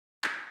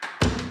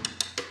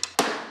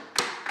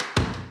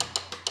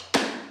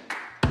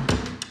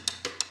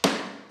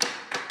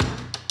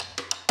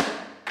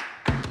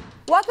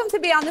Welcome to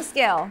Beyond the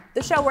Scale,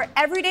 the show where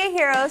everyday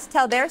heroes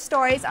tell their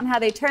stories on how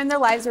they turn their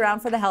lives around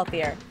for the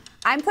healthier.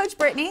 I'm Coach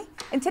Brittany,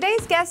 and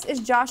today's guest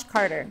is Josh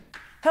Carter.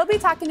 He'll be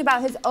talking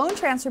about his own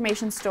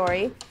transformation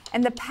story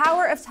and the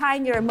power of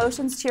tying your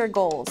emotions to your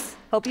goals.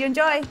 Hope you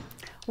enjoy.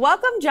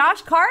 Welcome,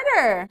 Josh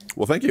Carter.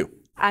 Well, thank you.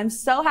 I'm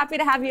so happy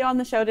to have you on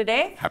the show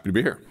today. Happy to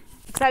be here.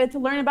 Excited to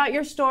learn about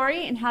your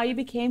story and how you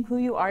became who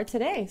you are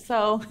today.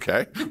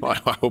 Okay, well,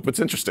 I hope it's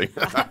interesting.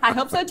 I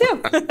hope so too.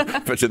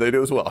 Bet you they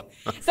do as well.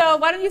 So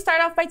why don't you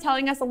start off by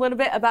telling us a little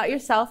bit about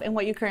yourself and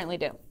what you currently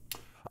do?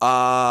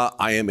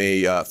 I am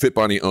a Fit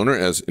Body owner,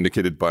 as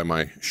indicated by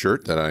my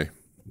shirt that I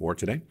wore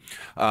today.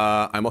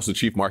 I'm also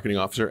Chief Marketing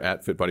Officer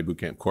at Fit Body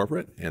Bootcamp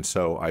Corporate, and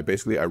so I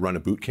run a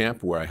boot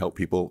camp where I help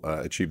people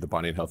achieve the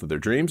body and health of their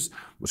dreams,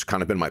 which has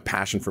kind of been my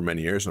passion for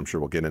many years. I'm sure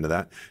we'll get into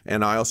that.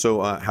 And I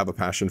also have a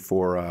passion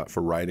for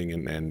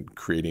writing and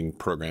creating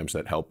programs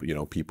that help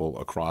people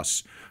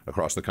across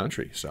the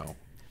country. So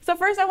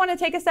first, I want to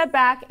take a step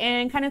back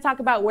and kind of talk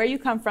about where you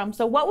come from.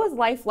 So what was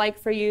life like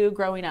for you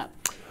growing up?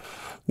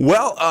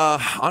 Well,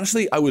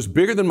 honestly, I was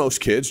bigger than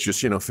most kids,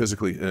 just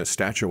physically,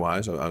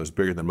 stature-wise, I was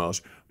bigger than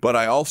most. But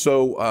I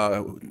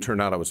also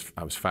turned out I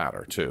was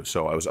fatter too.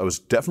 So I was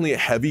definitely a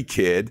heavy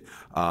kid.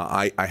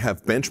 I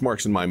have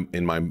benchmarks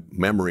in my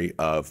memory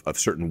of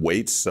certain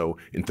weights. So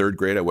in third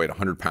grade, I weighed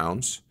 100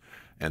 pounds,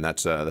 and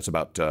that's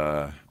about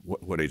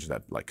what age is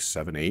that? Like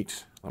 7,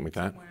 8, something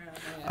like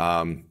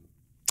that.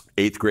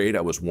 Eighth grade,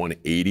 I was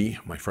 180.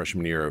 My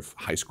freshman year of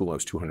high school, I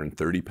was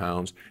 230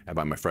 pounds. And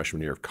by my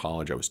freshman year of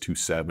college, I was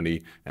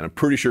 270. And I'm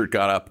pretty sure it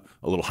got up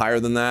a little higher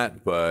than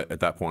that, but at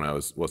that point, I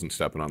wasn't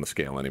stepping on the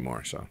scale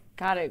anymore. So.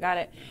 Got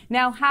it.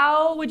 Now,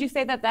 how would you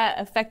say that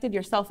affected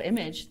your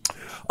self-image?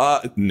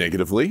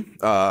 Negatively.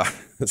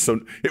 So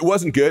it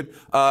wasn't good.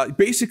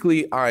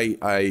 Basically,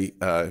 I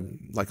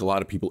like a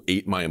lot of people,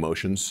 ate my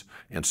emotions.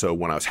 And so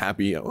when I was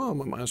happy, I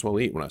might as well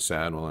eat. When I was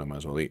sad, I might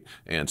as well eat.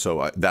 And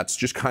so that's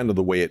just kind of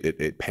the way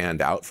it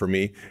panned out for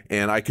me.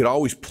 And I could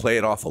always play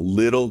it off a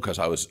little because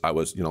I was,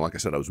 like I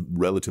said, I was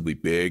relatively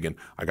big, and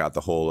I got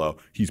the whole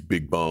he's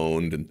big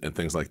boned and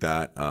things like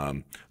that.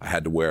 I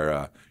had to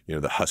wear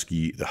the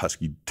husky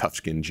tough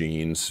skin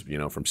jeans,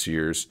 from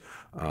Sears.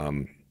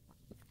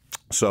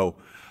 So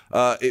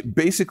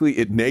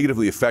it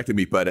negatively affected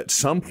me, but at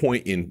some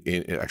point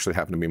it actually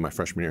happened to me in my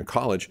freshman year in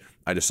college,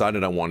 I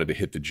decided I wanted to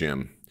hit the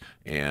gym.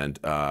 And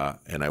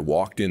I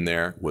walked in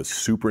there, was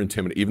super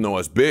intimidated. Even though I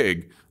was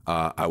big,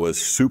 I was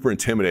super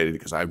intimidated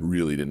because I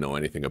really didn't know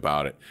anything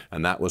about it.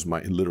 And that was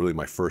literally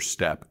my first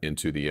step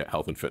into the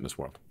health and fitness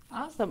world.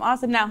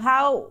 Awesome. Now,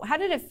 how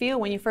did it feel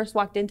when you first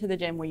walked into the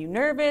gym? Were you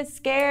nervous,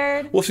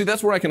 scared? Well, see,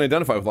 that's where I can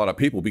identify with a lot of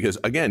people because,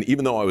 again,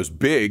 even though I was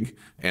big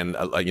and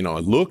I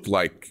looked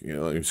like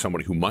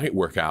somebody who might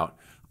work out,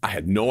 I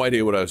had no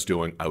idea what I was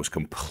doing. I was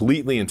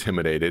completely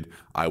intimidated.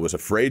 I was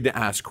afraid to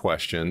ask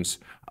questions.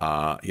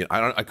 I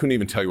couldn't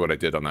even tell you what I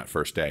did on that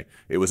first day.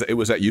 It was at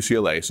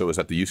UCLA, so it was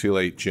at the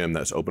UCLA gym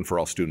that's open for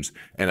all students.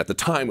 And at the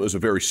time, it was a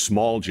very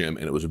small gym,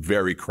 and it was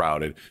very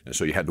crowded. And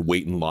so you had to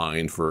wait in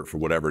line for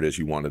whatever it is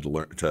you wanted to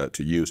learn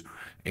to use.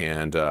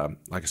 And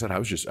like I said, I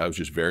was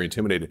just very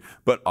intimidated.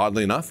 But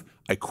oddly enough,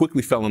 I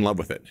quickly fell in love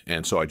with it.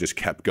 And so I just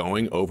kept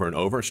going over and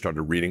over,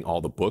 started reading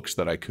all the books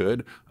that I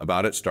could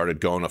about it,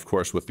 started going, of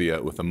course, with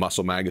the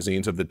muscle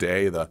magazines of the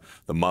day, the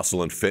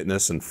Muscle and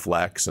Fitness and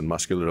Flex and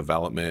Muscular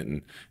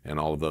Development and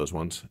all of those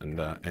ones.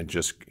 And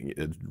just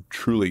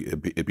truly,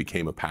 it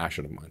became a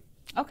passion of mine.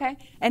 Okay.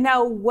 And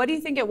now, what do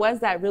you think it was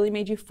that really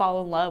made you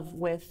fall in love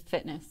with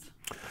fitness?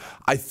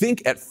 I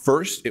think at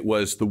first it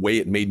was the way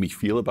it made me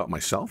feel about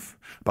myself,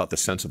 about the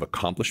sense of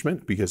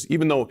accomplishment, because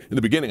even though in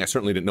the beginning I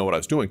certainly didn't know what I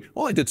was doing,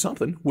 well, I did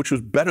something which was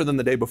better than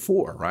the day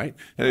before, right?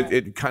 And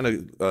it kind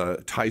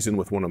of ties in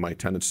with one of my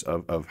tenets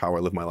of how I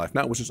live my life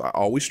now, which is I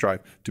always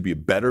strive to be a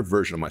better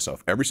version of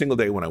myself. Every single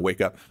day when I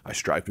wake up, I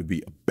strive to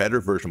be a better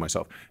version of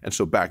myself. And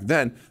so back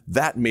then,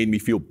 that made me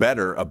feel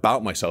better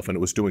about myself, and it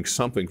was doing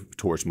something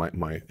towards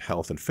my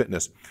health and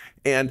fitness.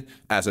 And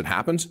as it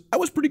happens, I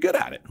was pretty good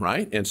at it,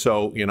 right? And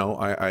so,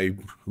 I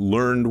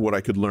learned what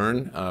I could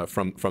learn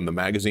from the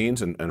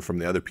magazines and from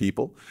the other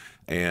people.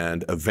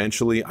 And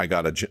eventually, I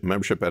got a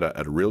membership at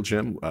a real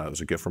gym. It was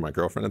a gift from my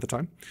girlfriend at the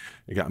time.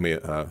 It got me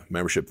a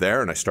membership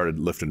there, and I started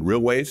lifting real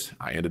weights.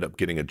 I ended up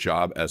getting a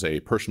job as a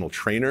personal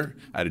trainer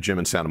at a gym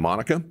in Santa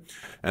Monica.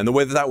 And the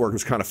way that worked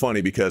was kind of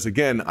funny because,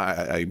 again,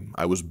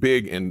 I was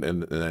big,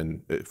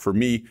 and for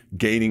me,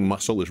 gaining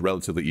muscle is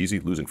relatively easy.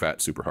 Losing fat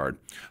is super hard.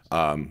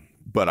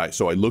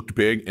 So I looked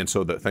big, and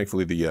so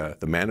thankfully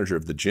the manager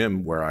of the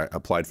gym where I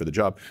applied for the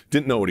job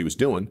didn't know what he was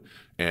doing,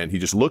 and he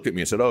just looked at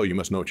me and said, "Oh, you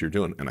must know what you're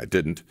doing," and I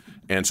didn't.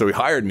 And so he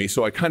hired me.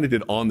 So I kind of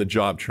did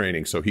on-the-job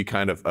training. So he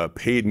kind of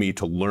paid me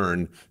to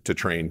learn to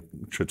train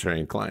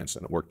clients,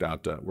 and it worked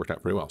out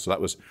pretty well. So that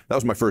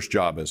was my first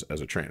job as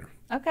a trainer.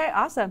 Okay,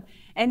 awesome.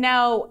 And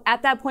now,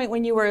 at that point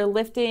when you were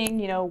lifting,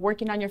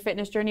 working on your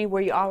fitness journey,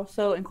 were you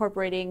also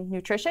incorporating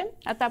nutrition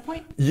at that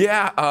point?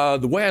 Yeah,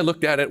 the way I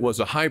looked at it was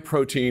a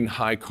high-protein,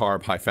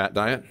 high-carb, high-fat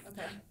diet.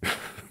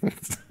 Okay.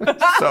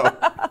 So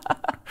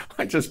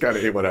I just kind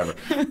of ate whatever.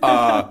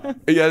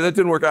 Yeah, that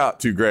didn't work out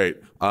too great.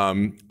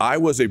 I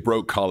was a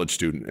broke college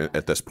student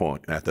at this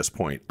point.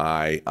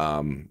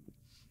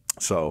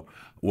 So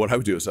what I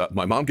would do is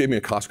my mom gave me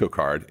a Costco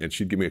card, and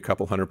she'd give me a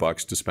couple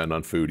 $100 to spend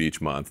on food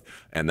each month.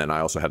 And then I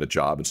also had a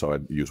job, and so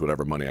I'd use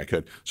whatever money I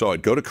could. So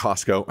I'd go to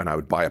Costco, and I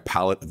would buy a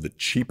pallet of the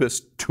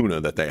cheapest tuna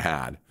that they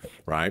had,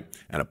 right?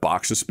 And a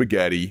box of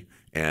spaghetti,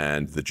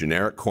 and the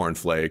generic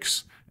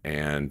cornflakes,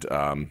 and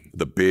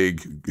the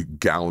big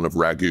gallon of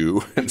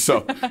ragu. And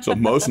so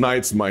most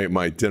nights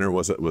my dinner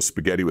was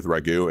spaghetti with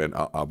ragu, and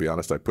I'll be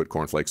honest, I put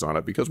cornflakes on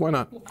it because why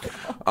not?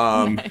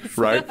 Nice.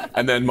 Right?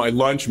 And then my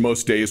lunch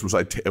most days was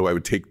I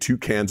would take 2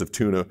 cans of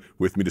tuna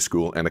with me to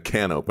school and a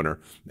can opener,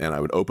 and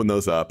I would open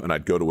those up, and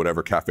I'd go to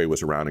whatever cafe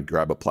was around and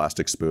grab a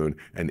plastic spoon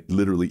and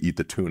literally eat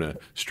the tuna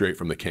straight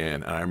from the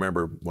can. And I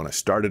remember when I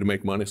started to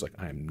make money, it's like,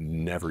 I am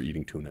never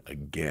eating tuna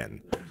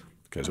again,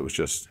 because it was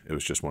just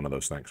one of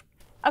those things.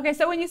 Okay,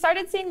 so when you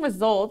started seeing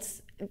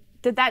results,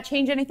 did that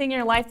change anything in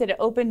your life? Did it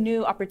open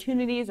new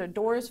opportunities or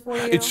doors for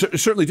you? It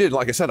certainly did.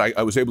 Like I said,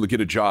 I was able to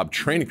get a job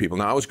training people.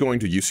 Now, I was going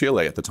to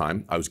UCLA at the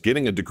time. I was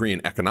getting a degree in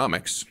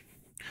economics,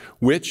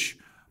 which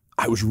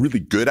I was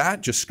really good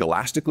at, just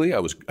scholastically. I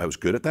was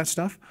good at that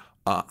stuff.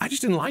 I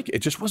just didn't like it. It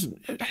just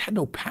wasn't, I had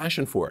no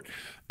passion for it.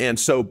 And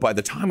so by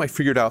the time I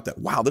figured out that,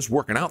 wow, this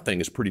working out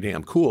thing is pretty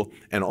damn cool,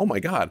 and oh my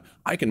God,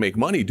 I can make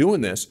money doing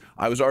this,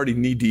 I was already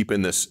knee deep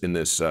in this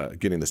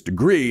getting this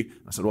degree.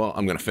 I said, well,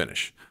 I'm going to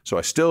finish. So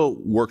I still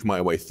worked my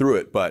way through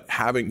it, but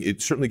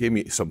it certainly gave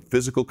me some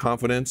physical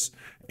confidence.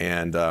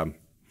 And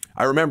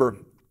I remember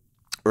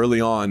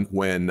early on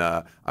when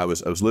I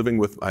was living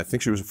with, I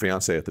think she was a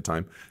fiance at the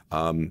time,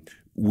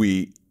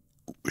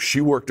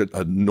 she worked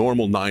a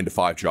normal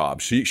 9-to-5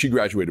 job. She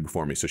graduated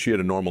before me, so she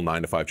had a normal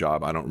 9-to-5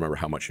 job. I don't remember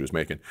how much she was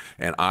making.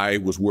 And I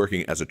was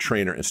working as a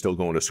trainer and still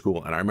going to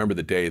school. And I remember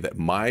the day that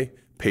my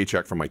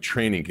paycheck from my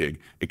training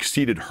gig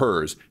exceeded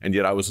hers, and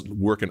yet I was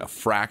working a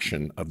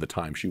fraction of the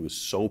time. She was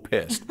so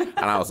pissed. And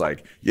I was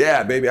like,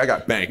 yeah, baby, I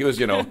got bank. It was,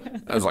 it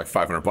was like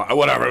 $500,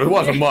 whatever. It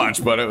wasn't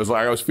much, but it was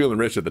like I was feeling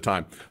rich at the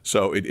time.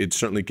 So it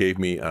certainly gave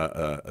me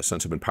a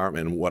sense of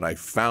empowerment. And what I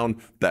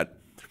found that,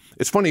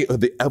 it's funny,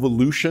 the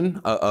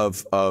evolution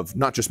of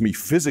not just me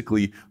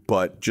physically,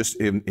 but just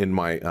in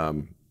my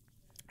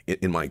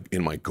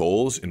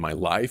goals, in my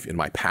life, in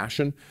my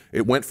passion.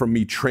 It went from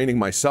me training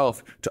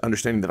myself to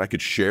understanding that I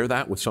could share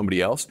that with somebody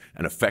else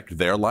and affect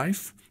their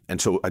life. And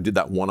so I did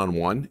that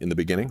one-on-one in the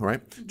beginning, right?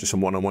 Just some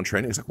one-on-one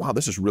training. It's like, wow,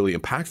 this is really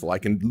impactful. I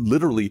can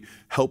literally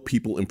help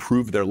people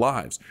improve their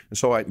lives. And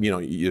so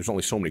there's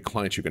only so many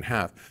clients you can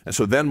have. And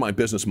so then my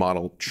business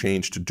model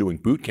changed to doing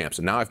boot camps.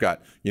 And now I've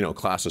got,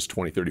 classes,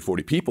 20, 30,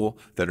 40 people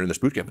that are in this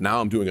boot camp. Now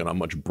I'm doing it on a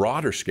much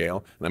broader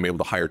scale, and I'm able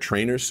to hire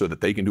trainers so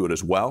that they can do it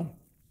as well.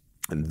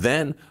 And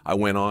then I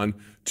went on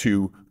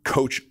to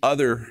coach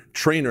other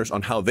trainers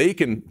on how they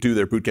can do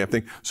their bootcamp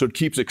thing. So it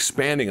keeps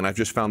expanding, and I've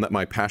just found that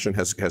my passion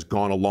has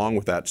gone along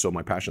with that. So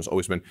my passion has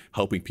always been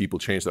helping people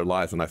change their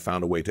lives, and I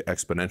found a way to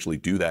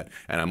exponentially do that.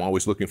 And I'm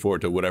always looking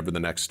forward to whatever the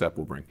next step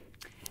will bring.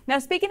 Now,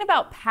 speaking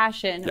about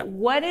passion, yeah.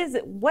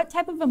 What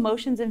type of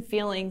emotions and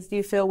feelings do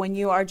you feel when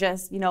you are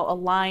just,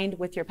 aligned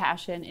with your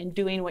passion and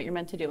doing what you're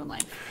meant to do in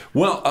life?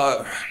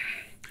 Well,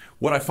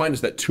 what I find is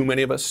that too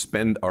many of us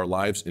spend our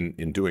lives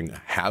in doing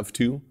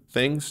have-to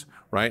things,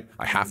 right?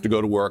 I have to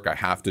go to work, I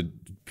have to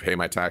pay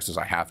my taxes,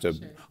 I have to,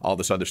 all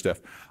this other stuff.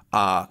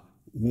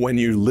 When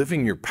you're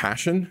living your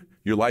passion,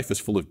 your life is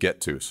full of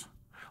get-tos.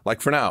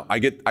 Like for now, I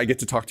get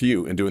to talk to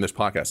you and doing this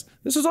podcast.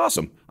 This is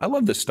awesome. I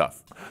love this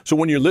stuff. So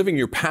when you're living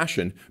your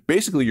passion,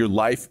 basically your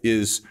life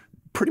is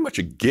pretty much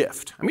a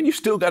gift. I mean, you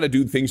still got to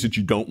do things that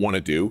you don't want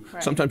to do.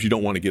 Right. Sometimes you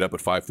don't want to get up at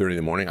 5:30 in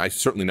the morning. I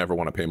certainly never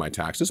want to pay my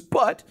taxes,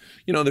 but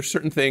there's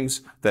certain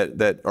things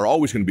that are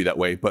always going to be that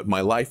way. But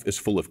my life is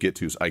full of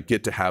get-tos. I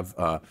get to have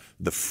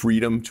the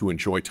freedom to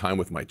enjoy time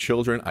with my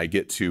children. I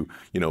get to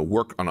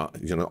work on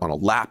a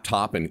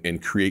laptop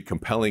and create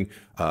compelling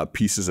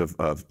pieces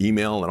of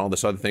email and all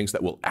this other things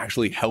that will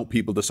actually help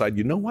people decide,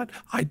 you know what,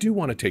 I do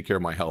want to take care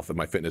of my health and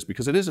my fitness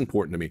because it is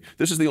important to me.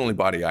 This is the only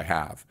body I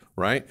have,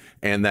 right?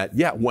 And that,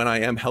 yeah, when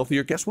I am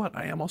healthier, guess what?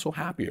 I am also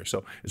happier.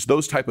 So it's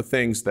those type of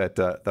things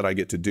that I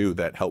get to do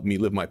that help me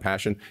live my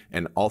passion.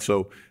 And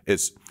also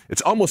it's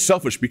almost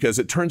selfish because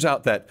it turns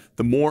out that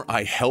the more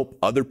I help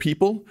other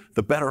people,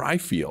 the better I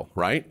feel,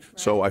 right?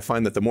 So I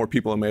find that the more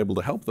people I'm able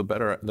to help, the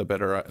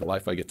better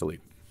life I get to lead.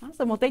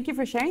 Awesome. Well, thank you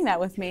for sharing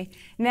that with me.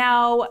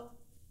 Now,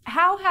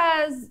 how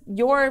has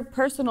your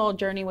personal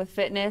journey with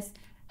fitness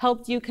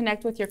helped you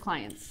connect with your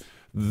clients?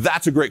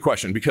 That's a great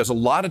question, because a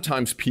lot of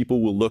times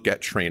people will look at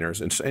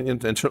trainers, and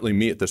certainly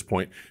me at this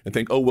point, and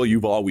think, oh, well,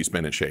 you've always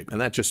been in shape. And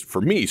that just,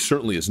 for me,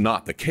 certainly is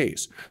not the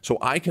case. So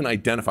I can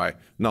identify,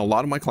 now a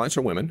lot of my clients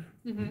are women,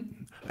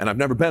 and I've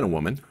never been a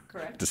woman,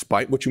 correct,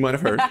 despite what you might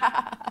have heard.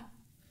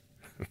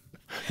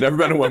 Never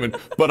been a woman,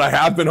 but I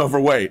have been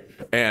overweight.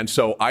 And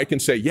so I can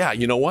say, yeah,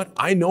 you know what?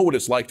 I know what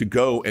it's like to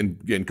go and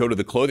go to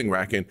the clothing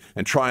rack and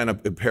try on a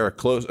pair of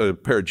clothes, a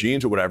pair of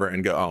jeans or whatever,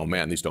 and go, oh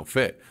man, these don't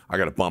fit. I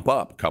got to bump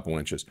up a couple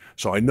inches.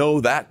 So I know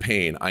that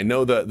pain. I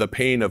know the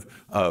pain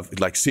of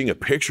like seeing a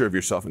picture of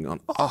yourself and going,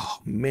 oh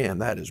man,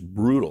 that is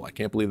brutal. I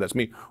can't believe that's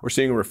me. Or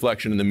seeing a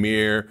reflection in the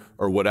mirror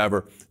or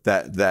whatever.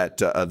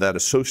 That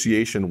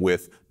association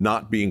with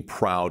not being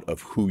proud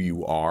of who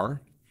you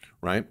are.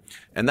 Right?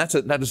 And that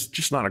is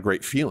just not a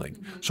great feeling.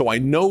 Mm-hmm. So I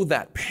know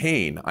that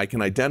pain. I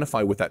can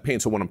identify with that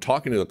pain. So when I'm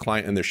talking to the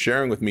client and they're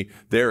sharing with me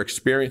their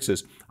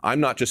experiences, I'm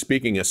not just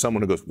speaking as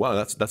someone who goes, wow,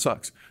 that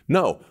sucks.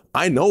 No,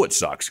 I know it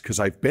sucks because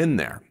I've been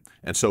there.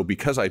 And so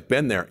because I've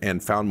been there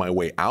and found my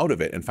way out of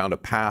it and found a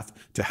path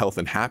to health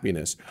and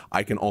happiness,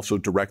 I can also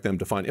direct them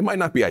to find, it might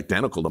not be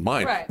identical to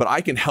mine, right, but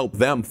I can help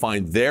them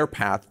find their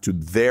path to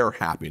their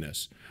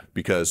happiness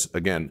because,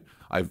 again,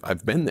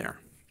 I've been there.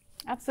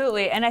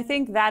 Absolutely. And I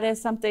think that is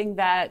something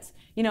that,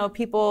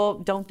 people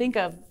don't think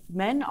of.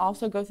 Men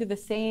also go through the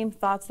same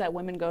thoughts that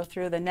women go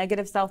through, the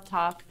negative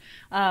self-talk,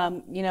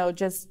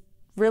 just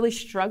really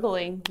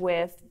struggling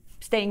with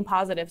staying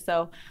positive.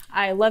 So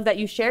I love that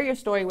you share your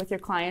story with your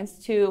clients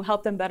to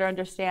help them better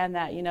understand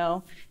that, you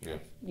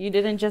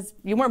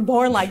weren't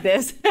born like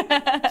this.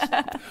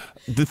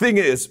 The thing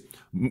is,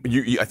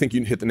 I think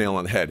you hit the nail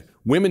on the head.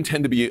 Women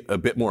tend to be a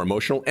bit more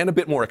emotional and a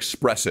bit more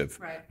expressive.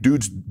 Right.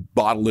 Dudes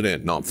bottle it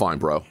in. No, I'm fine,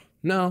 bro.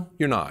 No,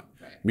 you're not.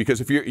 Right.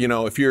 Because if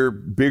you're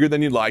bigger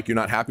than you like, you're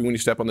not happy when you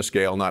step on the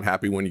scale, not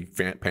happy when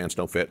your pants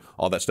don't fit,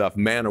 all that stuff,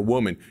 man or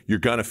woman, you're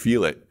gonna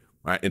feel it,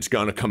 right? It's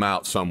gonna come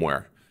out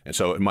somewhere. And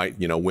so it might,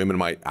 women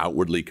might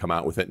outwardly come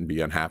out with it and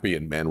be unhappy,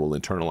 and men will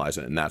internalize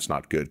it, and that's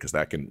not good because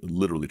that can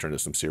literally turn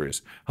into some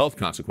serious health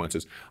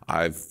consequences.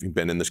 I've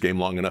been in this game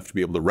long enough to be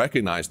able to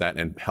recognize that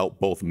and help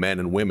both men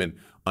and women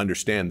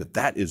understand that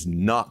that is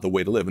not the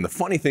way to live. And the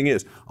funny thing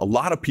is, a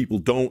lot of people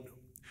don't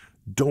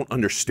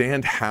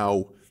understand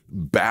how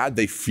bad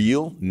they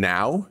feel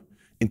now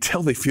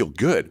until they feel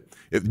good.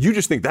 If you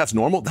just think that's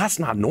normal, that's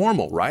not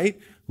normal, right?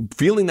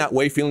 Feeling that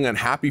way, feeling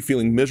unhappy,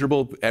 feeling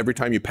miserable every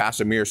time you pass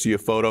a mirror, see a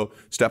photo,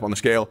 step on the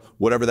scale,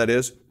 whatever that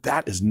is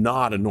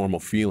not a normal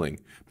feeling.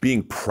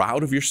 Being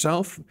proud of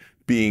yourself,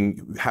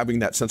 having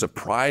that sense of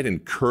pride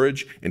and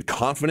courage and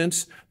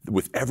confidence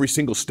with every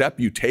single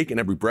step you take and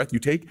every breath you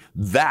take,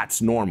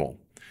 that's normal.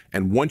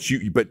 And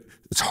but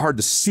it's hard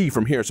to see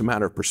from here. It's a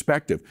matter of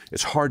perspective.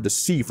 It's hard to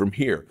see from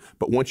here.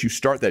 But once you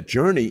start that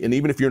journey, and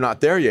even if you're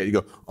not there yet, you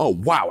go, oh,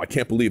 wow, I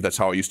can't believe that's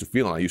how I used to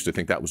feel. And I used to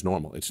think that was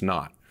normal. It's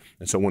not.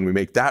 And so when we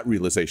make that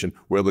realization,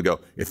 we're able to go,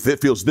 if it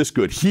feels this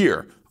good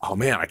here, oh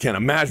man, I can't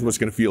imagine what's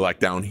going to feel like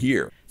down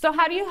here. So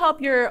how do you help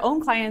your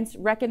own clients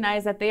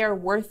recognize that they are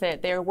worth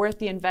it? They are worth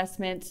the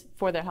investment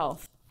for their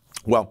health?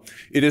 Well,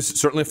 it is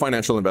certainly a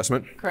financial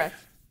investment. Correct.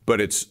 But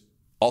it's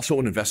also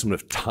an investment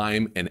of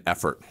time and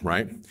effort,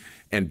 right?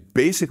 And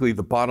basically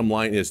the bottom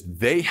line is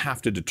they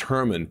have to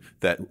determine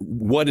that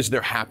what is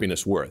their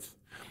happiness worth.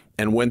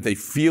 And when they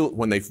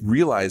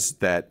realize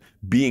that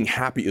being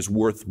happy is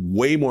worth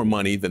way more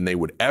money than they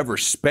would ever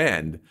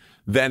spend,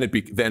 then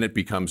it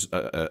becomes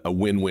a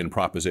win-win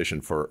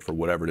proposition for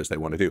whatever it is they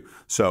want to do.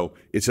 So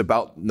it's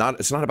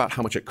not about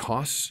how much it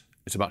costs,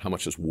 it's about how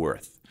much it's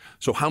worth.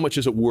 So how much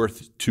is it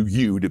worth to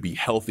you to be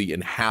healthy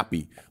and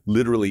happy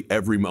literally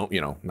every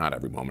moment, not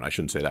every moment, I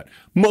shouldn't say that,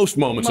 most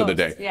moments of the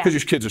day, because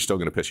your kids are still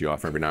going to piss you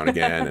off every now and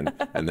again,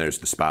 and there's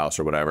the spouse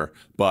or whatever.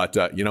 But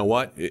you know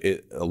what?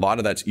 A lot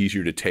of that's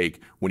easier to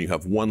take when you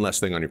have one less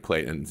thing on your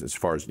plate, and as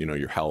far as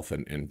your health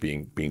and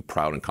being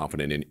proud and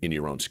confident in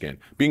your own skin.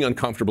 Being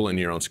uncomfortable in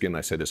your own skin,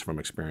 I say this from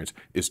experience,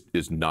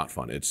 is not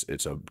fun.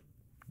 It's a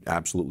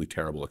absolutely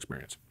terrible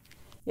experience.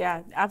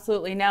 Yeah,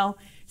 absolutely. Now,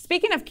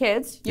 speaking of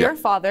kids, you're a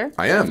father.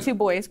 I am. You have 2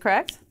 boys,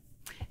 correct?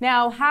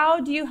 Now,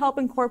 how do you help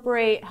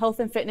incorporate health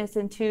and fitness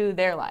into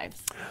their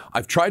lives?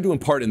 I've tried to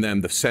impart in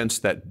them the sense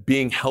that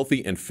being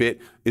healthy and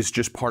fit is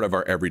just part of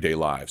our everyday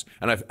lives.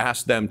 And I've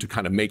asked them to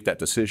kind of make that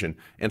decision.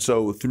 And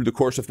so through the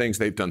course of things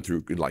they've done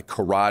through like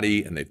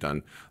karate, and they've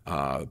done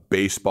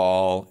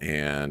baseball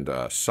and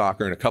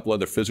soccer and a couple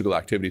other physical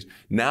activities.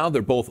 Now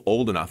they're both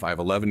old enough, I have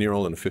an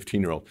 11-year-old and a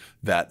 15-year-old,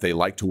 that they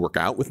like to work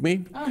out with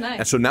me. Oh, nice.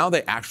 And so now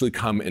they actually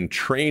come and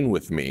train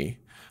with me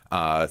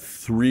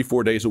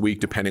 3-4 days a week,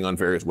 depending on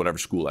whatever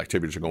school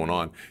activities are going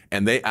on.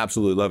 And they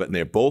absolutely love it. And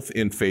they're both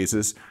in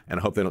phases, and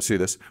I hope they don't see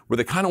this, where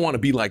they kind of want to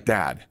be like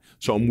dad.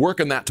 So I'm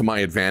working that to my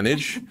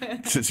advantage.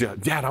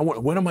 Dad,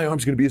 when are my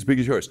arms going to be as big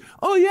as yours?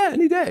 Oh yeah,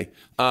 any day.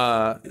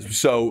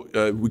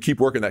 So we keep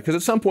working that, because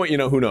at some point,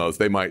 who knows,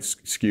 they might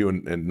skew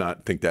and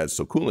not think dad's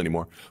so cool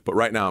anymore. But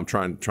right now I'm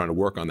trying to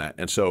work on that.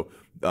 And so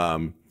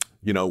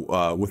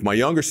with my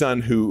younger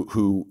son,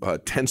 who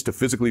tends to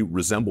physically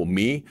resemble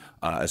me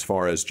as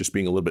far as just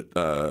being a little bit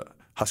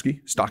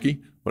husky,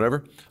 stocky,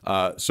 whatever.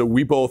 So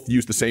we both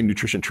use the same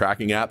nutrition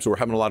tracking app, so we're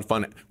having a lot of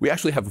fun. We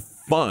actually have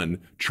fun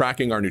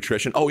tracking our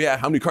nutrition. Oh yeah,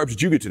 how many carbs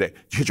did you get today?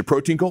 Did you hit your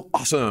protein goal?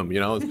 Awesome, you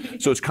know.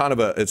 So it's kind of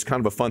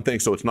a fun thing.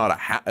 So it's not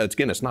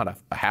it's not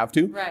a have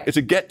to. Right. It's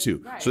a get to.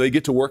 Right. So they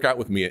get to work out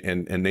with me,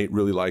 and Nate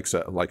really likes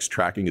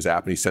tracking his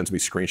app, and he sends me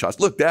screenshots.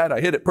 Look, Dad,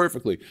 I hit it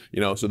perfectly.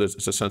 You know, so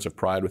it's a sense of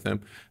pride with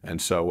him,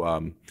 and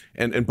so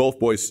and both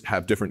boys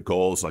have different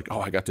goals. Like, oh,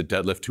 I got to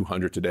deadlift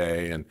 200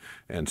 today,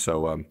 and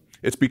so.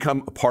 It's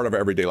become a part of our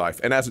everyday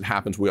life, and as it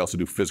happens, we also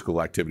do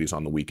physical activities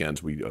on the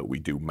weekends. We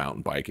do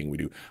mountain biking.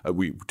 We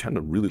tend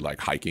to really like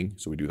hiking,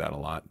 so we do that a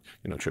lot.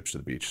 You know, trips to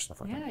the beach,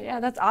 stuff like that. Yeah,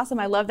 that's awesome.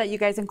 I love that you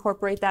guys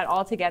incorporate that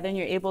all together, and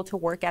you're able to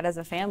work out as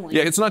a family.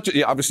 Yeah, it's not.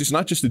 Obviously, it's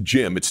not just a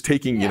gym. It's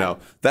taking. You know,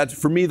 that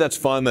for me, that's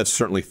fun. That's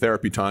certainly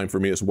therapy time for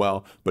me as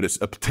well. But it's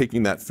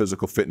taking that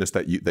physical fitness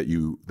that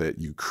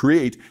you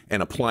create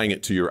and applying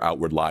it to your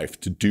outward life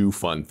to do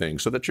fun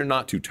things, so that you're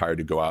not too tired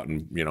to go out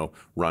and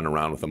run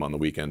around with them on the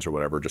weekends or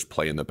whatever. Just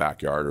play in the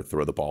backyard or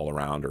throw the ball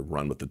around or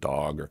run with the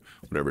dog or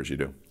whatever it is you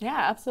do.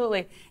 Yeah,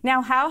 absolutely.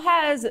 Now, how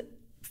has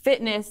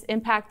fitness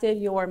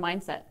impacted your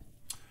mindset?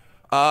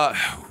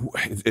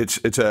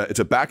 It's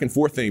a back and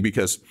forth thing,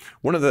 because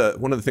one of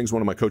the things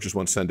one of my coaches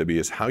once said to me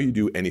is, how you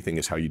do anything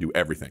is how you do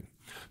everything.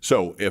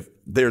 So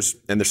there's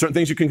certain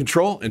things you can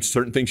control and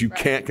certain things you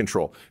can't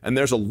control. And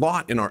there's a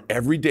lot in our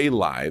everyday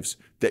lives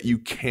that you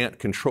can't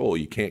control.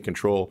 You can't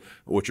control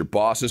what your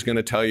boss is going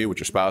to tell you, what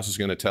your spouse is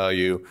going to tell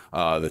you,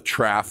 the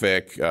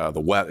traffic, the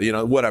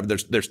weather, whatever.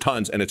 There's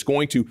tons, and it's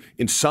going to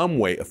in some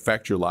way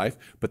affect your life.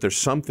 But there's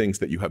some things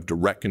that you have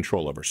direct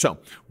control over. So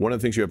one of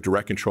the things you have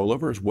direct control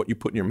over is what you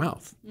put in your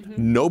mouth.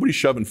 Mm-hmm. Nobody's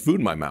shoving food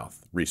in my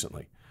mouth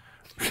recently.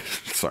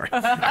 Sorry.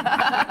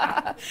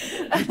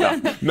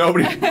 No,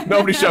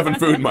 nobody's shoving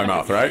food in my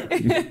mouth, right?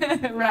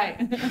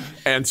 Right.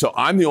 And so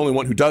I'm the only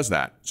one who does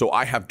that. So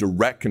I have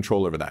direct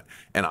control over that.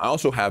 And I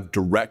also have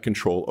direct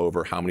control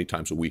over how many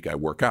times a week I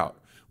work out.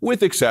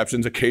 With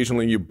exceptions,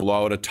 occasionally you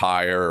blow out a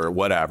tire or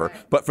whatever.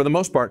 Right. But for the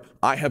most part,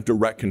 I have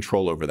direct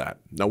control over that.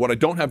 Now, what I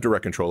don't have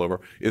direct control over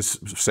is,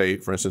 say,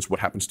 for instance, what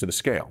happens to the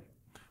scale,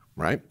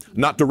 right?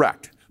 Not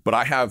direct. But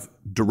I have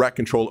direct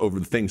control over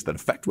the things that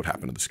affect what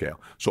happened to the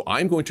scale. So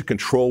I'm going to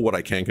control what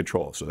I can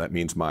control. So that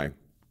means my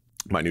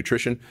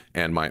nutrition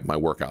and my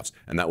workouts.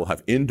 And that will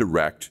have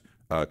indirect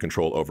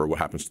control over what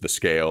happens to the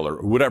scale, or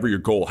whatever your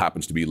goal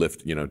happens to be,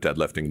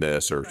 deadlifting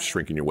this or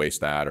shrinking your waist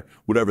that, or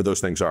whatever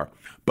those things are.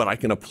 But I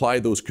can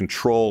apply those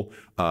control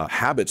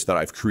habits that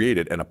I've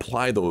created and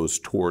apply those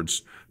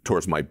towards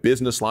my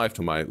business life,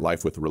 to my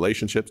life with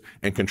relationships,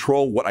 and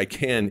control what I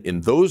can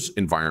in those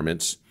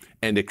environments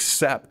and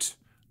accept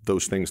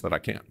those things that I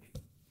can't.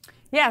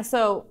 Yeah,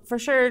 so for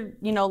sure,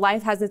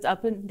 life has its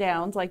ups and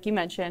downs, like you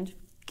mentioned.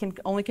 Can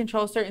only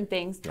control certain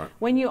things. Right.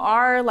 When you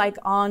are like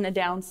on a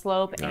down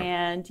slope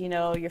and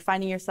you're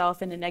finding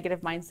yourself in a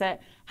negative mindset,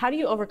 how do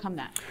you overcome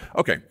that?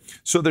 Okay,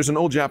 so there's an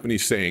old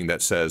Japanese saying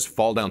that says,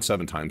 fall down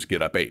 7 times,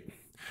 get up 8.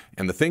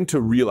 And the thing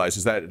to realize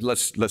is that,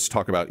 let's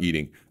talk about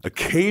eating.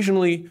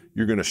 Occasionally,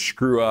 you're going to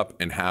screw up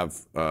and have,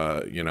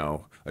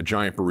 a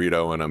giant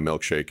burrito and a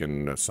milkshake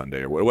and a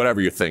sundae, or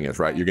whatever your thing is,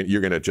 right?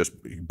 You're going to just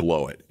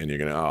blow it, and you're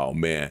going to, oh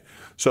man.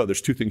 So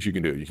there's 2 things you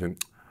can do. You can,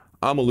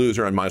 I'm a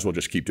loser, I might as well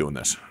just keep doing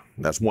this.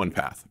 That's one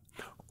path.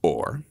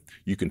 Or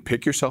you can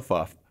pick yourself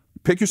up,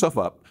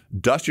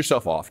 dust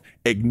yourself off,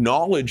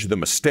 acknowledge the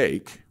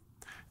mistake,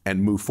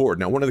 and move forward.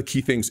 Now, one of the key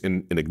things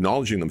in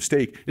acknowledging the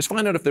mistake is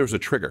find out if there was a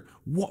trigger.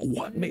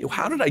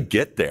 How did I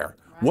get there?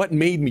 Right. What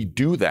made me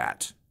do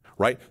that?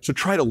 Right? So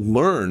try to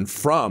learn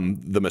from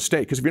the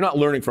mistake, because if you're not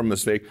learning from a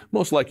mistake,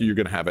 most likely you're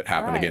going to have it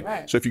happen again.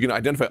 Right. So if you can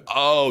identify,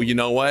 oh, you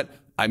know what?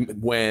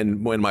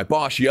 When my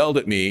boss yelled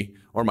at me,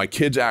 or my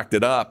kids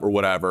acted up or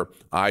whatever,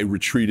 I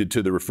retreated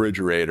to the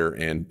refrigerator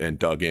and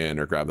dug in,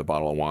 or grabbed the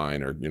bottle of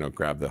wine, or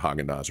grabbed the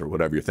Haagen-Dazs, or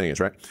whatever your thing is,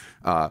 right?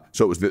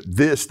 So it was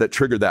this that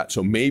triggered that.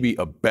 So maybe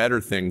a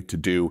better thing to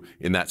do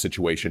in that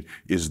situation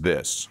is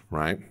this,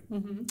 right?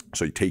 Mm-hmm.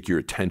 So you take your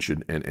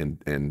attention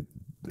and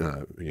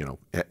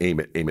aim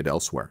it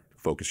elsewhere.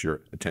 Focus your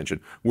attention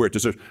where it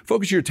deserves.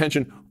 Focus your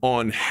attention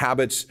on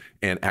habits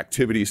and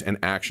activities and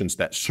actions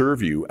that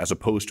serve you, as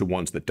opposed to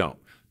ones that don't.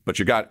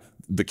 But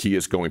the key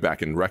is going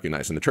back and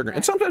recognizing the trigger. Right.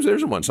 And sometimes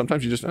there's one.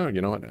 Sometimes you just, oh,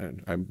 you know what,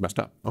 I messed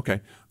up.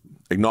 Okay.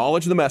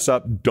 Acknowledge the mess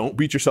up. Don't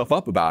beat yourself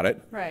up about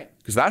it. Right.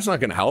 Because that's not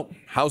going to help.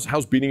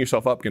 How's beating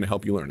yourself up going to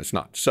help you learn? It's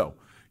not. So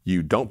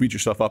you don't beat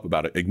yourself up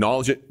about it.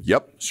 Acknowledge it.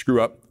 Yep,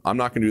 screw up. I'm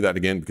not going to do that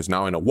again, because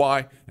now I know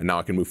why, and now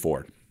I can move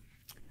forward.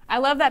 I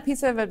love that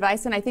piece of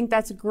advice, and I think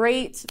that's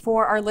great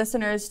for our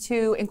listeners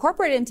to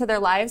incorporate into their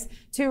lives,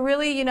 to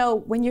really,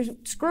 when you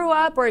screw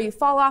up or you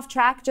fall off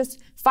track, just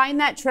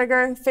find that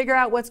trigger, figure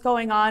out what's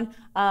going on,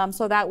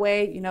 so that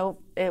way,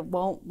 it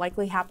won't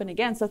likely happen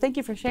again. So thank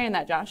you for sharing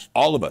that, Josh.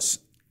 All of us.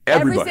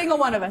 Everybody. Every single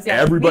one of us.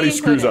 Yeah. Everybody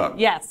screws up.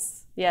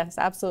 Yes,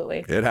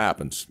 absolutely. It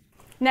happens.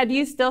 Now, do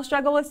you still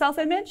struggle with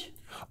self-image?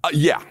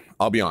 Yeah,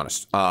 I'll be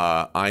honest.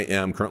 I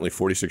am currently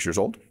 46 years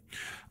old,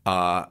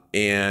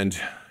 and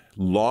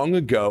long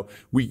ago,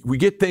 we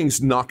get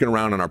things knocking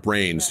around in our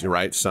brains,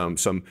 right?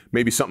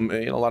 Maybe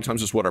something, a lot of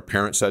times it's what our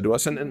parents said to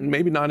us, and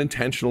maybe not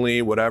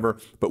intentionally, whatever,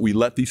 but we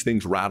let these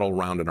things rattle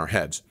around in our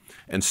heads.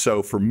 And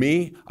so for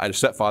me, I had a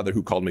stepfather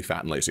who called me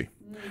fat and lazy.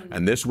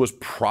 And this was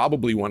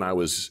probably when I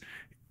was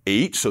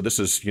 8, so this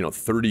is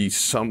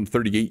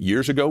 38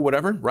 years ago,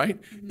 whatever, right?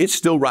 It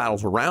still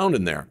rattles around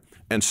in there.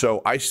 And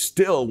so I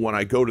still, when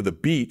I go to the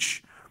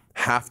beach,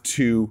 have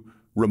to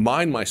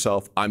remind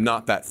myself I'm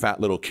not that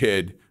fat little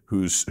kid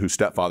whose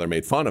stepfather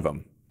made fun of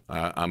him.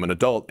 I'm an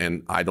adult,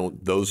 and I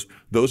don't. Those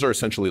are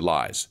essentially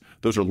lies.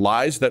 Those are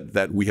lies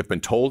that we have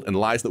been told, and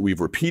lies that we've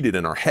repeated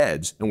in our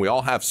heads, and we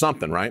all have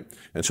something, right?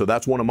 And so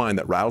that's one of mine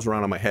that rattles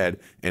around in my head,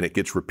 and it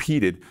gets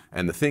repeated.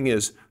 And the thing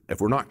is,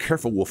 if we're not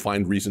careful, we'll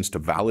find reasons to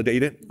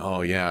validate it.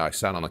 Oh yeah, I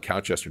sat on the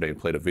couch yesterday and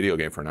played a video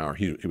game for an hour.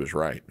 He was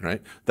right?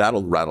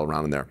 That'll rattle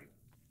around in there.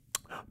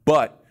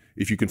 But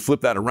if you can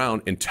flip that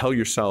around and tell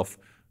yourself,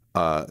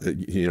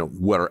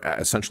 what are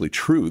essentially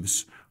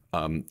truths,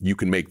 you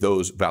can make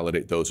those,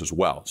 validate those as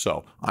well.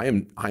 So I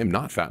am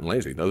not fat and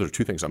lazy. Those are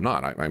two things I'm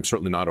not. I'm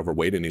certainly not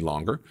overweight any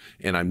longer,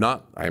 and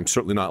I'm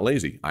certainly not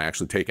lazy. I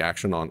actually take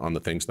action on the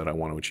things that I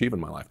want to achieve in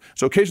my life.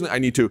 So occasionally I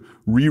need to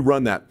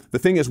rerun that. The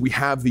thing is, we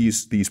have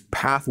these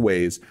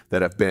pathways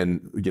that have been,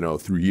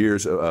 through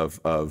years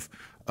of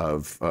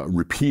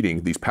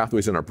repeating these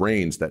pathways in our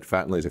brains, that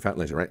fat and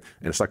lazy, right?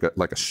 And it's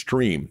like a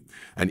stream.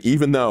 And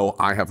even though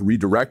I have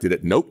redirected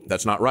it, nope,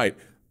 that's not right.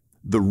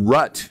 The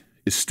rut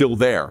is still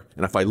there.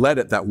 And if I let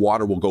it, that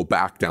water will go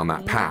back down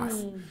that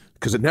path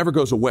because it never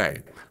goes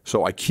away.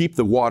 So I keep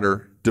the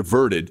water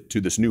diverted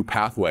to this new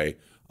pathway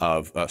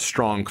of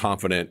strong,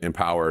 confident,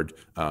 empowered,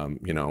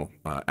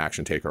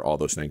 action taker, all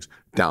those things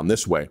down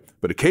this way.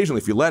 But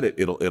occasionally, if you let it,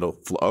 it'll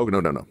flow. Oh,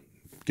 no.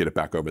 Get it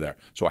back over there.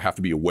 So I have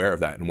to be aware of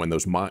that. And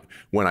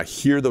when I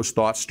hear those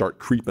thoughts start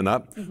creeping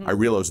up, I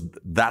realize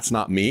that's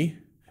not me,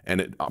 and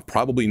it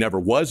probably never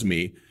was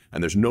me,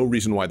 and there's no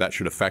reason why that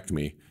should affect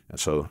me. And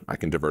so I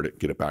can divert it,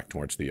 get it back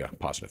towards the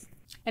positive.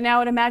 And I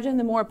would imagine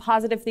the more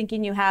positive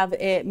thinking you have,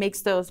 it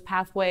makes those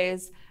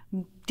pathways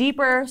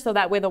deeper, so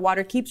that way the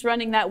water keeps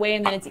running that way,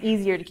 and then it's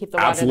easier to keep the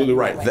water. Absolutely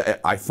right.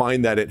 I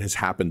find that it has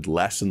happened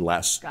less and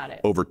less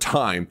over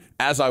time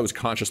as I was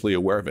consciously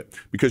aware of it.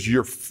 Because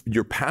your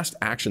past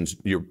actions,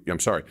 your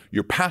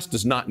past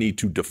does not need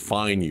to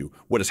define you.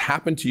 What has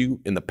happened to you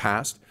in the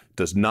past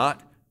does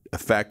not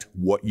affect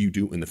what you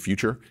do in the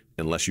future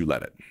unless you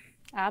let it.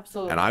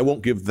 Absolutely. And I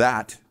won't give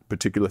that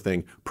particular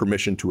thing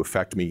permission to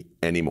affect me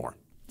anymore.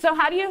 So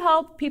how do you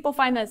help people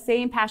find that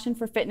same passion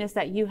for fitness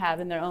that you have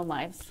in their own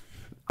lives?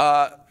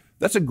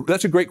 That's a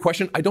great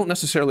question. I don't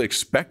necessarily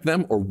expect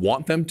them or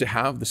want them to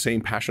have the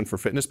same passion for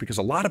fitness, because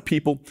a lot of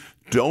people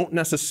don't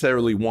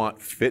necessarily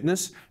want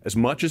fitness as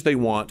much as they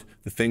want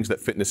the things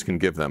that fitness can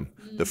give them.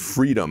 The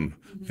freedom,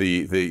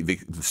 the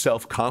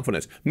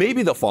self-confidence.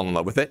 Maybe they'll fall in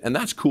love with it, and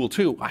that's cool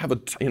too. I have a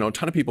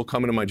ton of people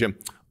coming to my gym.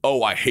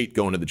 Oh, I hate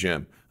going to the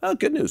gym. Oh,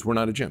 good news, we're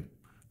not a gym.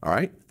 All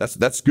right,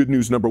 that's good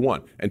news number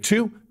one. And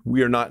two,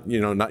 we are not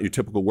your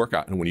typical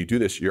workout. And when you do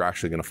this, you're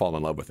actually going to fall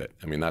in love with it.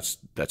 I mean, that's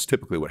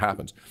typically what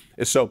happens.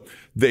 And so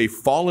they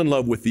fall in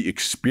love with the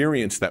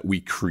experience that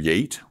we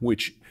create,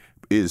 which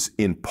is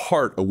in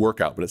part a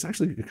workout, but it's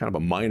actually kind of a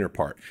minor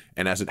part.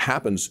 And as it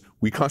happens,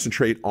 we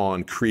concentrate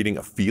on creating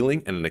a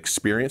feeling and an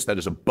experience that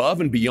is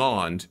above and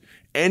beyond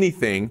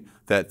anything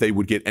that they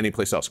would get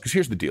anyplace else. Because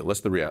here's the deal,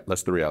 that's the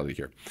reality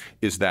here,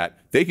 is that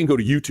they can go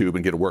to YouTube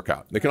and get a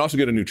workout. They can also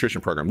get a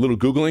nutrition program. A little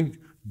Googling,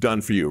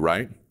 done for you,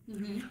 right?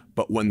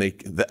 But when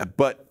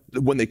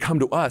they come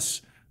to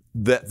us,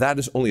 that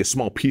is only a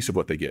small piece of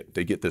what they get.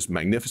 They get this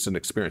magnificent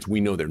experience.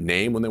 We know their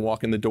name when they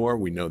walk in the door.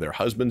 We know their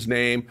husband's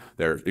name,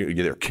 their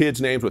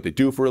kids' names, what they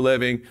do for a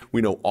living.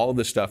 We know all of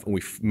this stuff, and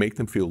we make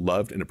them feel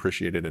loved and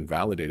appreciated and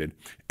validated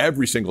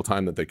every single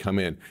time that they come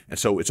in. And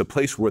so it's a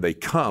place where they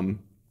come,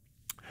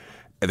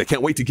 and they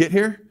can't wait to get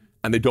here,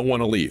 and they don't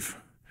want to leave.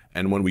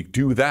 And when we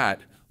do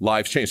that,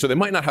 lives change. So they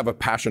might not have a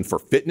passion for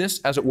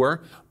fitness, as it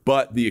were,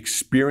 but the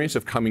experience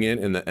of coming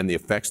in and the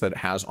effects that it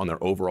has on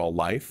their overall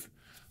life,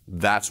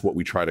 that's what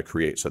we try to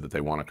create so that they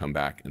want to come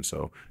back. And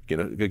so,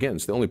 again,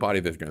 it's the only body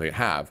that they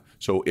have.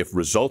 So if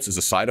results is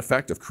a side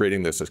effect of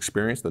creating this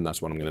experience, then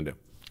that's what I'm going to do.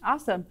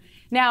 Awesome.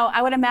 Now,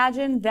 I would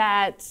imagine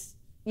that,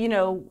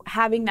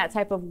 having that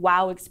type of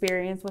wow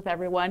experience with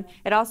everyone,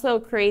 it also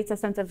creates a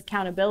sense of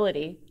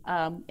accountability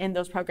in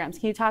those programs.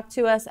 Can you talk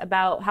to us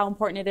about how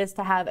important it is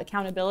to have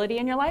accountability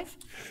in your life?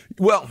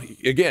 Well,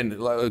 again,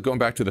 going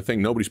back to the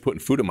thing, nobody's putting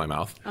food in my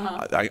mouth.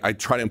 I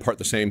try to impart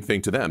the same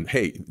thing to them.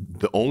 Hey,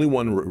 the only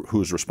one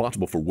who's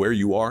responsible for where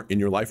you are in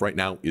your life right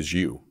now is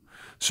you.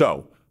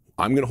 So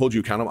I'm going to hold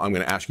you accountable. I'm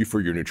going to ask you for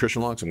your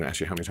nutrition logs. I'm going to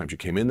ask you how many times you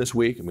came in this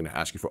week. I'm going to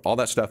ask you for all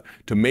that stuff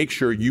to make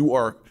sure you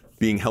are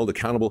being held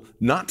accountable,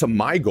 not to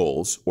my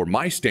goals or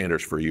my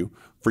standards for you,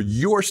 for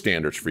your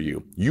standards for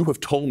you. You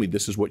have told me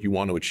this is what you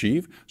want to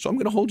achieve, so I'm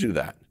going to hold you to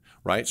that.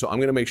 right? So I'm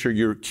going to make sure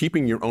you're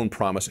keeping your own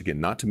promise, again,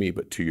 not to me,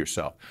 but to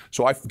yourself.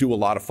 So I do a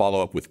lot of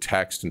follow-up with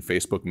text and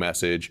Facebook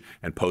message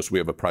and posts. We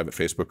have a private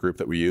Facebook group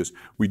that we use.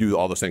 We do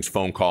all those things,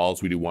 phone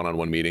calls, we do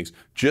one-on-one meetings,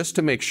 just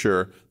to make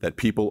sure that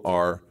people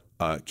are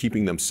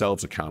keeping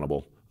themselves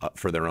accountable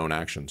for their own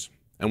actions.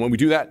 And when we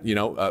do that,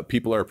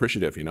 people are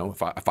appreciative.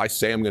 If I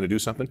say I'm going to do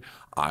something,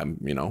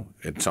 and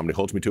somebody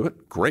holds me to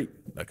it,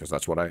 great, because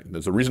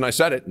there's a reason I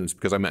said it, and it's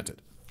because I meant it.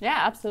 Yeah,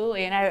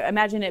 absolutely. And I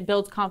imagine it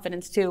builds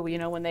confidence too,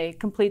 when they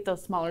complete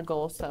those smaller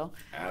goals. So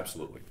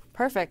absolutely.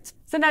 Perfect.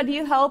 So now, do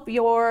you help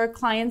your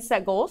clients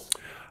set goals?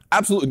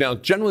 Absolutely. Now,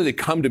 generally they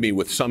come to me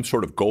with some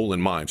sort of goal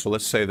in mind. So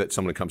let's say that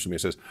someone comes to me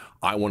and says,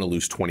 I want to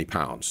lose 20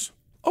 pounds.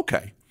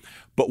 Okay.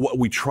 But what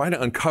we try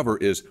to uncover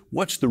is,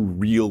 what's the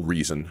real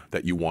reason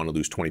that you want to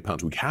lose 20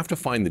 pounds? We have to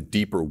find the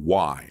deeper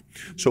why.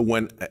 So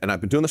and I've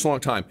been doing this a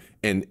long time,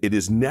 and it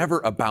is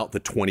never about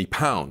the 20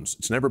 pounds.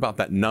 It's never about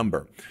that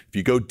number. If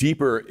you go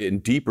deeper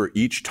and deeper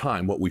each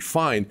time, what we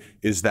find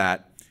is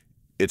that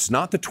it's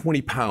not the 20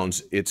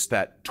 pounds, it's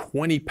that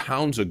 20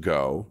 pounds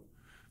ago,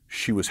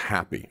 she was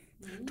happy.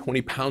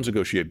 20 pounds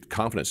ago, she had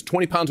confidence.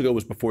 20 pounds ago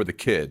was before the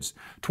kids.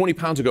 20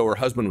 pounds ago, her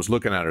husband was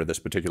looking at her this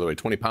particular way.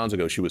 20 pounds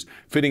ago, she was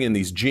fitting in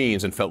these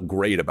jeans and felt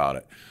great about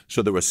it.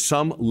 So there was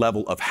some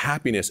level of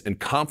happiness and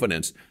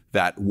confidence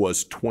that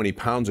was 20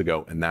 pounds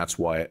ago, and that's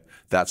why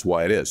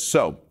it is.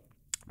 So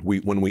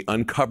when we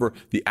uncover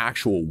the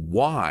actual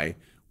why,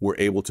 we're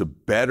able to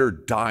better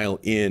dial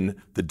in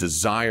the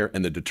desire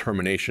and the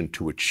determination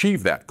to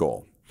achieve that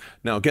goal.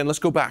 Now, again, let's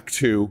go back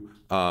to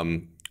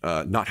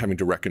not having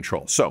direct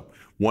control. So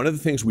one of the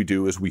things we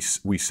do is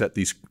we set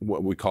these,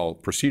 what we call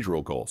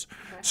procedural goals.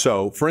 Okay.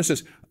 So for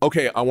instance,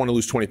 okay, I want to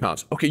lose 20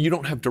 pounds. Okay, you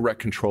don't have direct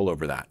control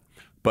over that.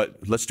 But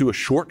let's do a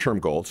short-term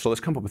goal. So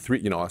let's come up with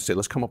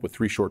let's come up with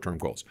 3 short-term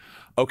goals.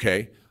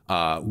 Okay,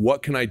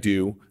 what can I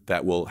do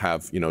that will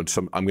have, I'm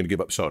going to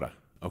give up soda.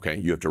 Okay,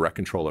 you have direct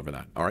control over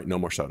that. All right, no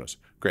more sodas.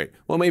 Great.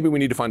 Well, maybe we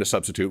need to find a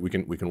substitute. We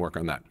can work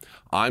on that.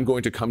 I'm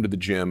going to come to the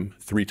gym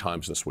 3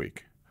 times this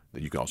week.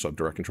 You can also have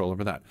direct control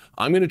over that.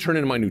 I'm going to turn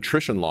in my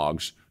nutrition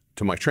logs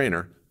to my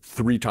trainer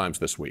 3 times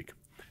this week.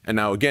 And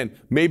now again,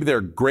 maybe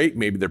they're great,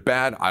 maybe they're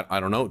bad,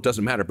 I don't know, it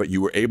doesn't matter, but you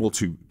were able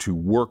to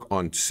work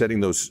on setting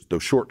those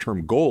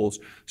short-term goals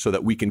so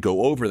that we can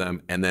go over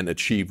them and then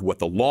achieve what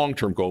the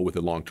long-term goal, with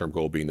the long-term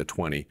goal being the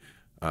 20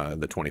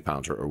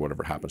 pounds or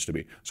whatever it happens to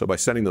be. So by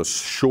setting those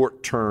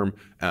short-term,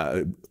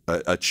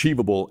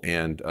 achievable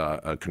and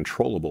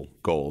controllable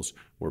goals,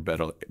 we're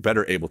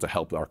better able to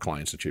help our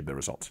clients achieve their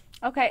results.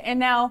 Okay, and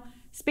now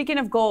speaking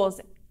of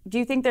goals, do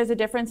you think there's a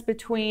difference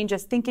between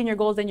just thinking your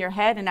goals in your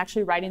head and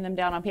actually writing them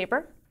down on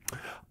paper?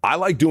 I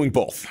like doing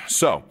both.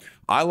 So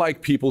I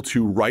like people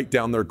to write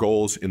down their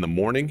goals in the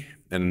morning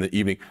and in the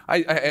evening. I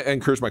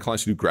encourage my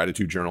clients to do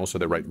gratitude journals, so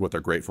they write what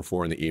they're grateful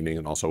for in the evening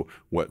and also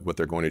what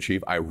they're going to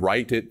achieve. I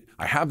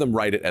have them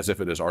write it as if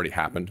it has already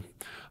happened.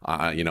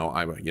 I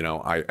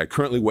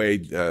currently weigh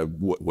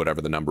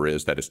whatever the number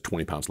is that is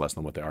 20 pounds less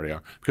than what they already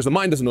are, because the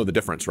mind doesn't know the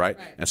difference, right?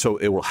 And so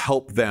it will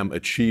help them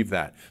achieve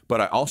that.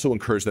 But I also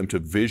encourage them to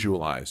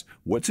visualize,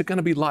 what's it going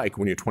to be like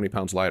when you're 20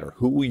 pounds lighter?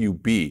 Who will you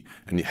be?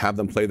 And you have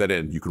them play that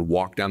in. You can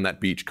walk down that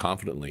beach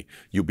confidently.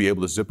 You'll be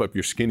able to zip up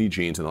your skinny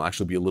jeans and they'll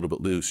actually be a little bit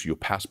loose. You'll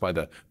pass by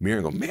the mirror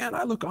and go, man,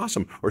 I look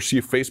awesome. Or see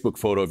a Facebook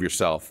photo of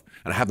yourself,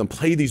 and I have them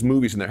play these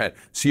movies in their head.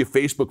 See a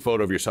Facebook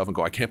photo of yourself and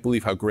go, I can't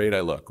believe how great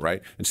I look,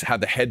 right? And have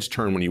the heads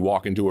turn when you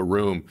walk into a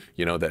room,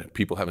 that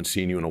people haven't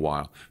seen you in a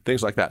while.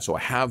 Things like that. So I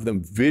have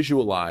them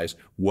visualize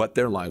what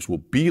their lives will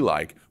be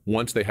like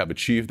once they have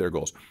achieved their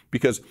goals.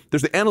 Because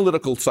there's the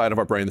analytical side of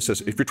our brain that says,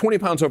 if you're 20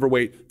 pounds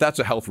overweight, that's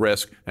a health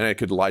risk, and it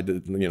could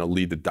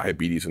lead to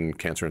diabetes and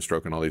cancer and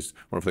stroke and all these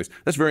wonderful things.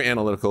 That's very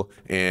analytical,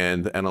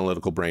 and the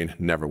analytical brain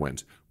never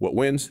wins. What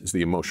wins is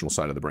the emotional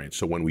side of the brain.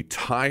 So when we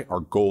tie our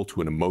goal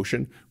to an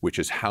emotion, which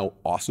is how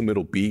awesome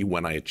it'll be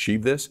when I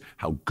achieve this,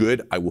 how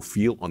good I will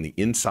feel on the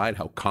inside,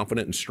 how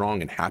confident and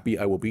strong and happy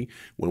I will be,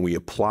 when we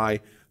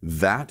apply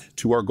that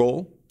to our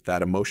goal,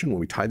 that emotion, when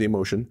we tie the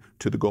emotion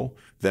to the goal,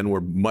 then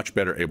we're much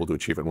better able to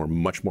achieve it, and we're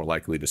much more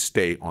likely to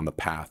stay on the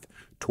path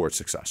towards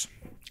success.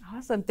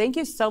 Awesome. Thank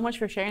you so much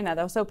for sharing that.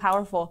 That was so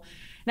powerful.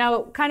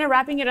 Now, kind of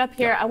wrapping it up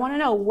here, I want to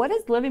know, what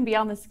does living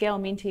beyond the scale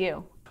mean to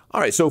you? All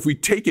right, so if we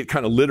take it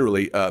kind of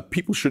literally,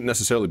 people shouldn't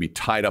necessarily be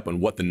tied up on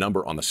what the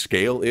number on the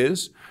scale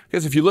is.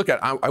 Because if you look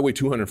at, I weigh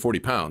 240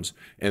 pounds,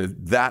 and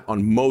that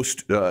on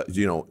most,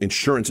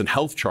 insurance and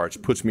health charts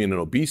puts me in an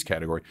obese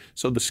category.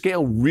 So the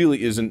scale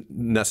really isn't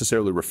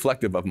necessarily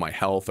reflective of my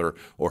health, or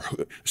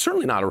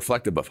certainly not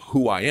reflective of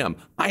who I am.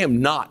 I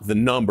am not the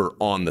number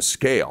on the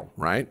scale,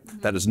 right? Mm-hmm.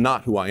 That is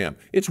not who I am.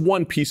 It's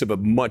one piece of a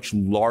much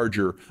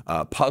larger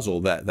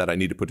puzzle that I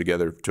need to put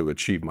together to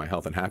achieve my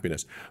health and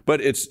happiness.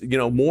 But it's,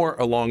 more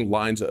along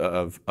lines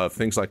of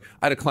things like,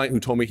 I had a client who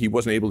told me he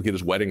wasn't able to get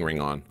his wedding ring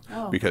on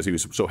because he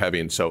was so heavy,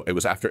 and so it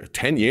was after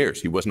 10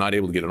 years he was not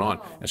able to get it on.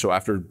 And so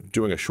after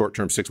doing a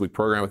short-term 6-week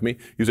program with me,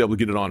 he was able to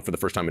get it on for the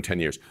first time in 10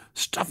 years.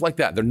 Stuff like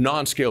that. They're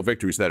non-scale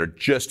victories that are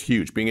just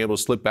huge. Being able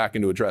to slip back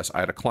into a dress.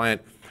 I had a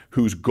client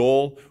whose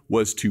goal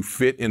was to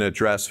fit in a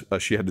dress.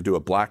 She had to do a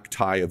black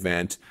tie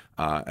event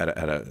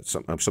at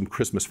some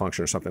Christmas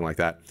function or something like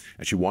that,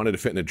 and she wanted to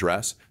fit in a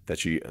dress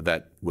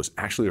that was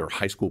actually her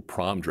high school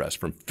prom dress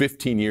from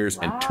 15 years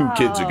and 2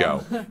 kids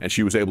ago, and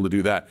she was able to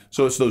do that.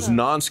 So it's those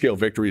non-scale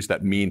victories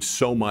that mean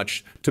so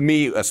much to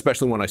me,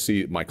 especially when I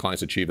see my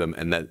clients achieve them,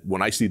 and that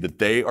when I see that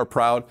they are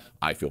proud,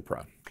 I feel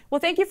proud. Well,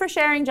 thank you for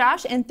sharing,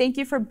 Josh, and thank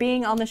you for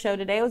being on the show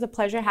today. It was a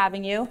pleasure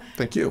having you.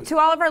 Thank you. To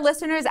all of our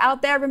listeners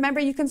out there, remember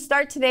you can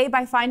start today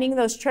by finding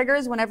those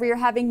triggers whenever you're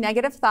having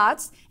negative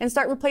thoughts and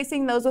start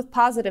replacing those with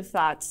positive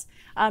thoughts.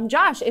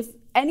 Josh, if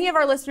any of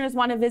our listeners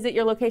want to visit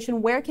your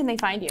location, where can they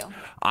find you?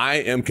 I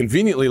am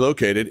conveniently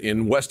located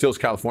in West Hills,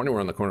 California. We're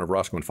on the corner of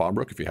Roscoe and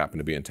Fallbrook. If you happen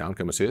to be in town,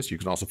 come and see us. You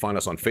can also find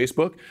us on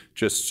Facebook.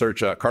 Just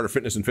search Carter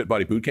Fitness and Fit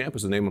Body Bootcamp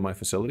is the name of my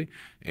facility,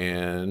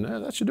 and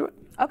that should do it.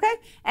 Okay.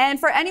 And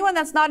for anyone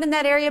that's not in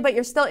that area but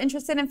you're still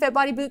interested in Fit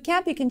Body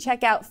Bootcamp, you can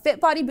check out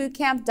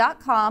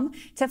fitbodybootcamp.com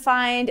to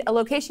find a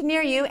location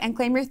near you and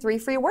claim your 3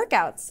 free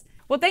workouts.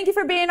 Well, thank you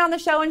for being on the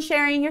show and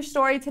sharing your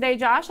story today,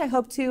 Josh. I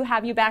hope to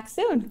have you back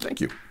soon.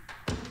 Thank you.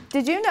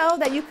 Did you know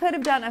that you could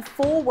have done a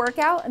full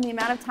workout in the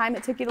amount of time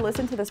it took you to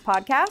listen to this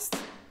podcast?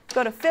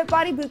 Go to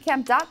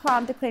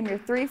fitbodybootcamp.com to claim your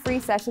 3 free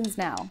sessions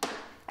now.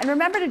 And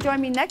remember to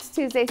join me next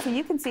Tuesday so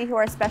you can see who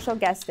our special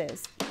guest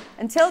is.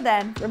 Until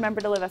then, remember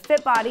to live a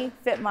fit body,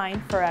 fit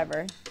mind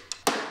forever.